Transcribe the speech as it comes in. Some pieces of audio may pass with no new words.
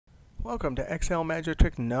Welcome to Excel Magic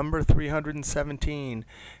Trick number 317.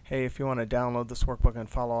 Hey, if you want to download this workbook and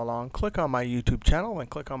follow along, click on my YouTube channel and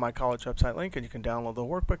click on my college website link, and you can download the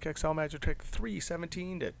workbook Excel Magic Trick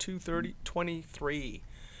 317 to 23023.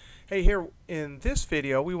 Hey, here in this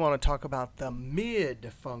video, we want to talk about the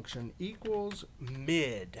mid function equals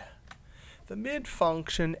mid. The mid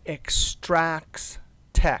function extracts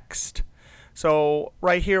text. So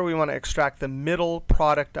right here we want to extract the middle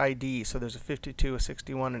product ID. So there's a 52, a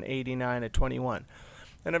 61, an 89, a 21.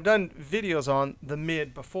 And I've done videos on the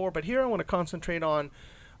mid before, but here I want to concentrate on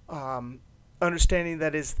understanding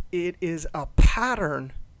that it is a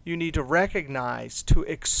pattern you need to recognize to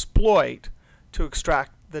exploit to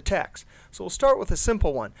extract the text. So we'll start with a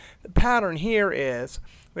simple one. The pattern here is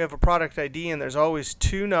we have a product ID and there's always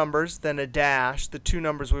two numbers, then a dash, the two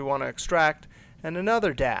numbers we want to extract, and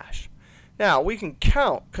another dash. Now, we can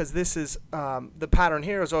count because this is the pattern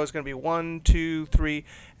here is always going to be 1, 2, 3,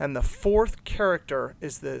 and the fourth character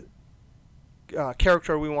is the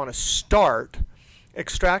character we want to start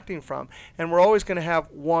extracting from. And we're always going to have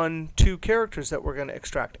 1, 2 characters that we're going to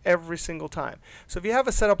extract every single time. So if you have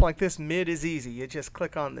a setup like this, mid is easy. You just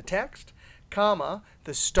click on the text, comma,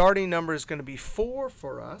 the starting number is going to be 4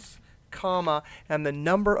 for us, comma, and the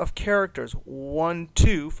number of characters, 1,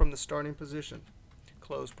 2 from the starting position.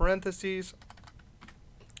 Close parentheses,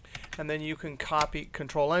 and then you can copy,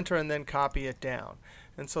 Control Enter, and then copy it down.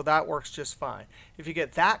 And so that works just fine. If you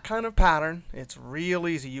get that kind of pattern, it's real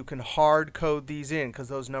easy. You can hard code these in because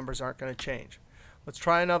those numbers aren't going to change. Let's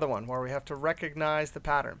try another one where we have to recognize the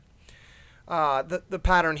pattern. The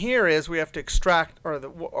pattern here is we have to extract, or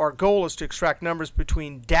our goal is to extract numbers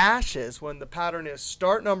between dashes when the pattern is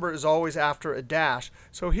start number is always after a dash.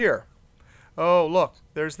 So here. Oh, look,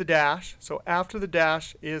 there's the dash. So after the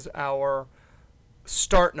dash is our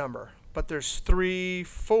start number. But there's 3,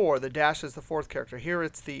 4. The dash is the fourth character. Here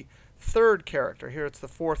it's the third character. Here it's the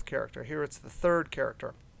fourth character. Here it's the third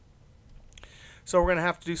character. So we're going to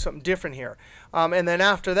have to do something different here. And then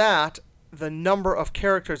after that, the number of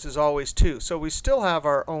characters is always 2. So we still have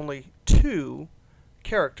our only 2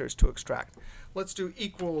 characters to extract. Let's do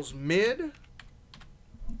equals mid.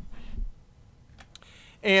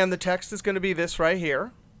 And the text is going to be this right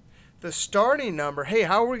here. The starting number, hey,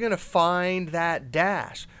 how are we going to find that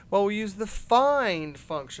dash? Well, we use the find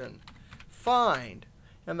function. Find.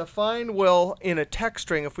 And the find will, in a text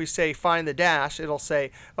string, if we say find the dash, it'll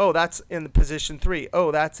say, oh, that's in the position 3.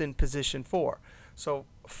 Oh, that's in position 4. So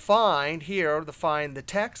find here, the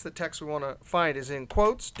text we want to find is in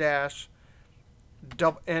quotes, dash,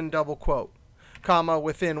 and double quote. Comma,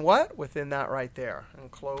 within what? Within that right there, and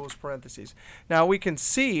close parentheses. Now we can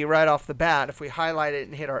see right off the bat, if we highlight it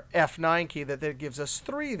and hit our F9 key, that it gives us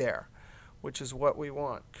 3 there, which is what we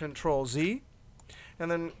want. Control Z. And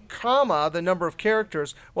then comma, the number of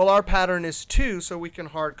characters. Well, our pattern is 2, so we can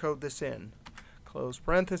hard code this in. Close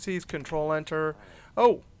parentheses, Control Enter.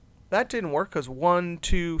 Oh, that didn't work because 1,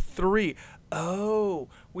 2, 3. Oh,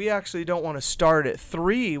 we actually don't want to start at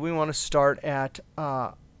 3. We want to start at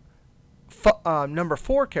number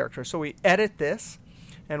 4 character. So we edit this,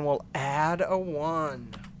 and we'll add a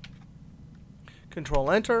 1. Control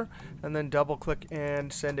Enter, and then double click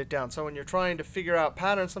and send it down. So when you're trying to figure out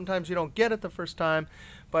patterns, sometimes you don't get it the first time,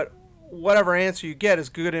 but whatever answer you get is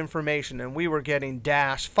good information. And we were getting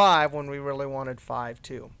dash 5 when we really wanted 5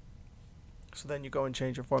 too. So then you go and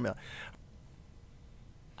change your formula.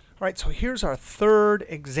 All right, so here's our third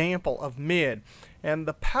example of mid. And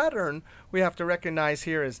the pattern we have to recognize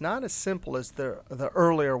here is not as simple as the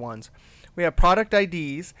earlier ones. We have product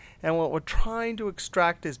IDs, and what we're trying to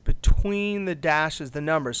extract is between the dashes the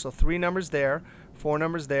numbers. So 3 numbers there, 4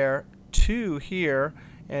 numbers there, 2 here,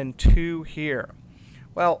 and 2 here.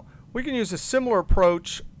 Well, we can use a similar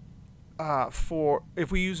approach for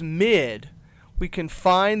if we use mid, we can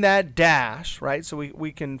find that dash, right? So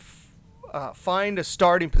we can find a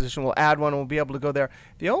starting position. We'll add one and we'll be able to go there.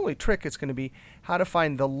 The only trick is going to be how to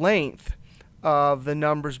find the length of the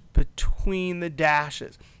numbers between the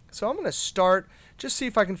dashes. So I'm going to start, just see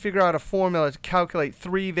if I can figure out a formula to calculate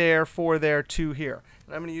 3 there, 4 there, 2 here.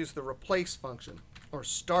 And I'm going to use the replace function, or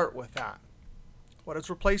start with that. What does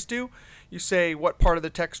replace do? You say what part of the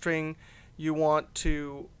text string you want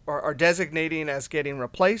to, or are designating as getting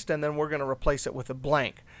replaced, and then we're going to replace it with a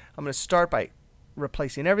blank. I'm going to start by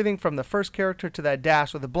replacing everything from the first character to that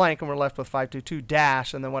dash with a blank, and we're left with 522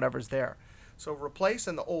 dash and then whatever's there. So replace,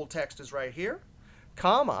 and the old text is right here,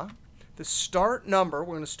 comma, the start number,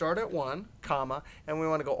 we're going to start at 1, comma, and we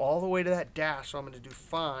want to go all the way to that dash. So I'm going to do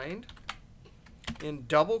find in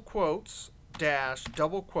double quotes, dash,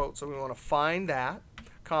 double quote. So we want to find that,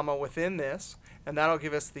 comma, within this, and that'll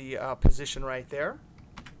give us the position right there.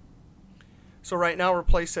 So right now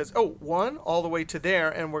replace says, oh, 1 all the way to there,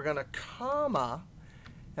 and we're going to comma,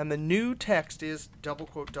 and the new text is double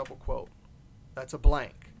quote, double quote. That's a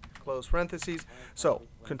blank. Close parentheses. So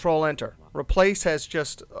Control Enter. Replace has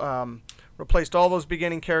just replaced all those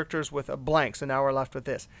beginning characters with a blank. So now we're left with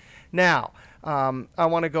this. Now, I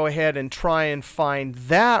want to go ahead and try and find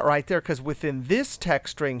that right there, because within this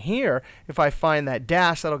text string here, if I find that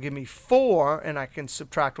dash, that'll give me 4, and I can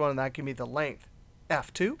subtract 1, and that give me the length,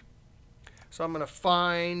 F2. So I'm going to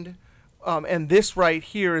find, and this right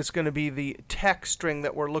here is going to be the text string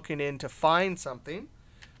that we're looking in to find something.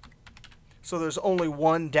 So there's only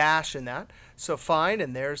one dash in that. So find,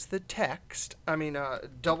 and there's the text.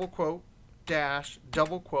 Double quote, dash,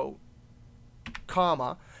 double quote,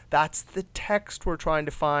 comma. That's the text we're trying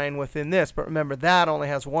to find within this. But remember, that only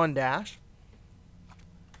has one dash.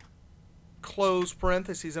 Close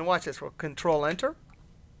parentheses, and watch this. We'll Control Enter.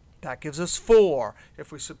 That gives us 4.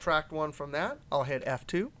 If we subtract 1 from that, I'll hit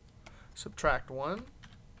F2. Subtract 1.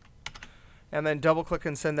 And then double click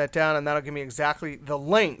and send that down, and that'll give me exactly the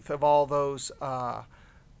length of all those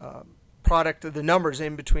product of the numbers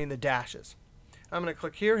in between the dashes. I'm going to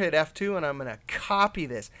click here, hit F2, and I'm going to copy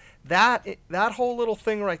this. That whole little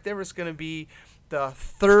thing right there is going to be the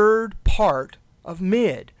third part of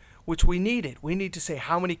mid, which we needed. We need to say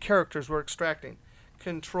how many characters we're extracting.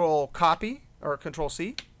 Control copy, or Control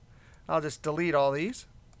C. I'll just delete all these.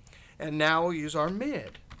 And now we'll use our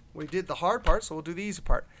mid. We did the hard part, so we'll do the easy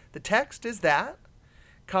part. The text is that,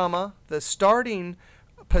 comma. The starting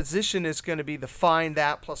position is going to be the find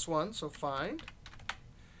that plus 1. So find.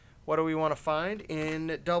 What do we want to find?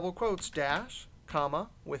 In double quotes, dash, comma,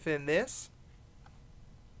 within this.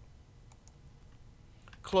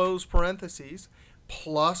 Close parentheses,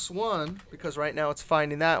 plus 1, because right now it's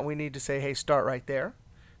finding that, and we need to say, hey, start right there.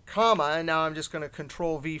 Comma, and now I'm just going to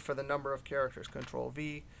Control V for the number of characters. Control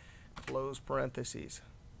V, close parentheses.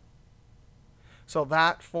 So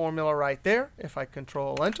that formula right there, if I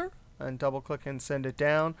Control Enter and double click and send it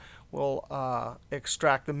down, will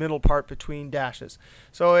extract the middle part between dashes.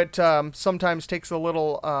 So it sometimes takes a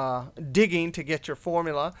little digging to get your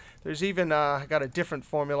formula. There's even I got a different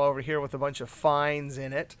formula over here with a bunch of finds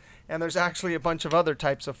in it. And there's actually a bunch of other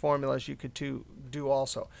types of formulas you could do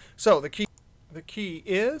also. So the key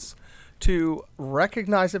is to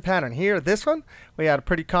recognize a pattern. Here, this one, we had a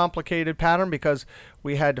pretty complicated pattern because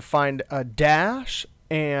we had to find a dash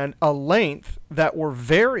and a length that were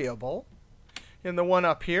variable. In the one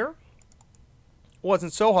up here,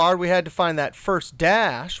 wasn't so hard. We had to find that first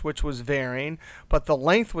dash, which was varying, but the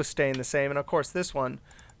length was staying the same. And of course, this one,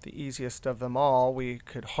 the easiest of them all, we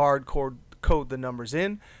could hard code the numbers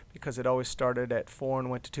in because it always started at 4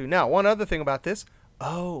 and went to 2. Now, one other thing about this,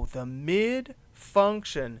 the mid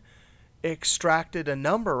function extracted a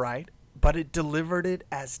number right, but it delivered it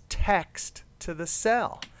as text to the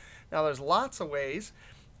cell. Now, there's lots of ways,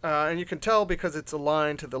 and you can tell because it's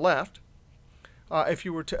aligned to the left. If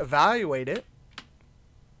you were to evaluate it,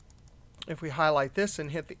 if we highlight this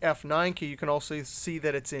and hit the F9 key, you can also see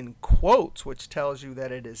that it's in quotes, which tells you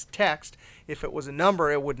that it is text. If it was a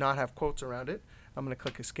number, it would not have quotes around it. I'm going to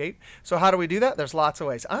click Escape. So how do we do that? There's lots of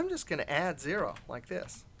ways. I'm just going to add 0 like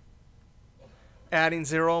this. Adding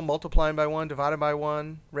 0, multiplying by 1, divided by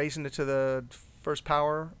 1, raising it to the first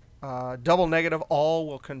power. Double negative, all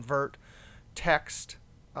will convert text,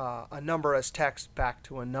 a number as text back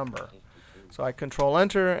to a number. So I Control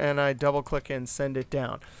Enter, and I double click and send it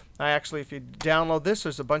down. If you download this,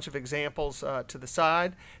 there's a bunch of examples to the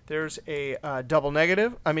side. There's a double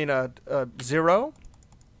negative, a 0.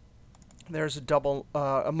 There's a double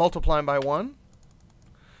multiplying by 1.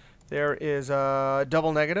 There is a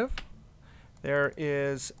double negative. There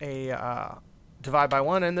is a divide by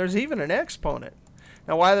 1, and there's even an exponent.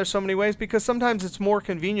 Now, why are there so many ways? Because sometimes it's more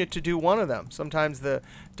convenient to do one of them. Sometimes the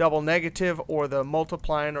double negative or the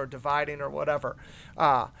multiplying or dividing or whatever.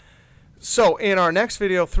 So in our next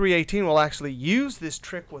video, 318, we'll actually use this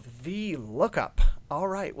trick with VLOOKUP. All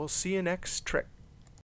right, we'll see you next trick.